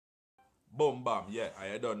Boom bam, yeah.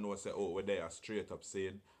 I don't know say oh we're there straight up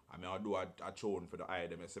saying I mean I'll do a tune for the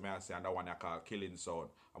item. I say me I say and that one I call killing sound.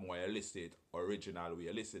 I'm gonna list it original way.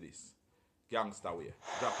 Listen this. Gangster way.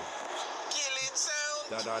 Drop it. Killing sound.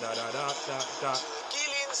 Da da da da da da da.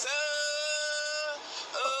 Killing sound.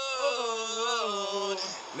 Oh.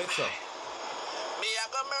 Listen. Me I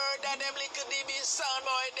go murder them little DB sound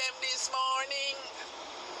boy them this morning.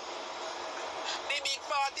 The big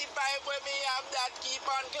 45 where me have that keep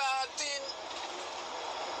on clotting.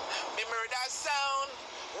 Me murder sound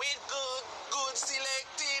with good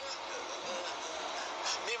selecting.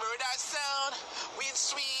 Me murder sound with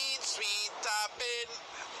sweet tapping.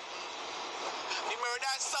 Me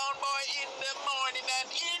murder sound boy in the morning and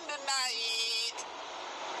in the night.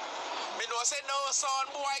 Me know say no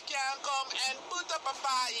sound boy can come and put up a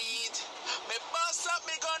fight. Me bust up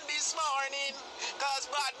me gun this morning, cause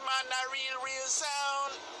bad man a real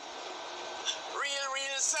sound.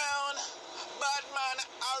 Real sound. Bad man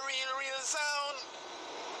a real sound.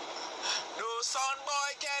 No sound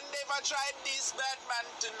boy can never try this bad man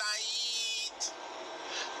tonight.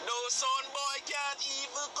 No sound boy can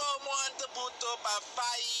even come want to put up a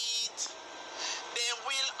fight. They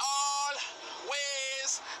will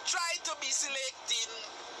always try to be selecting.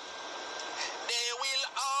 They will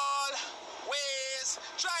always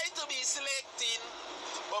try to be selecting.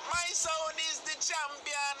 But my sound is the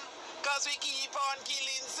champion, cause we keep on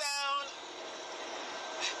killing sound.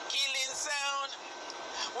 Killing sound.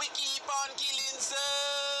 We keep on killing sound.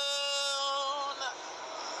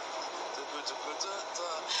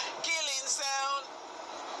 Killing sound.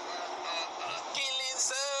 Killing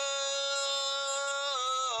sound.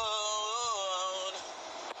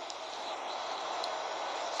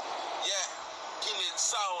 Yeah, killing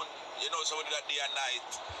sound. You know, so we do that day and night.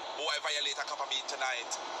 Boy, violate a couple beat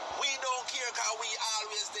tonight. We don't care cause we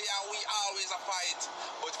always there and we always a fight.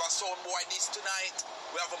 But if a sound boy this tonight,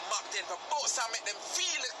 we have a mock 10 for both and make them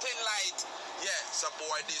feel it 10 light. Yeah, some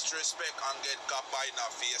boy disrespect and get caught by in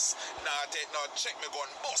our face. Now take no check me gun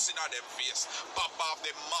bust in them face. Pop off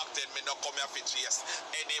them mock 10 me no come here for chase.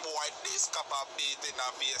 Any boy this cop a beat in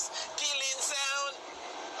our face. Killing sound.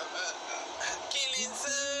 Killing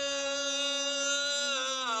sound.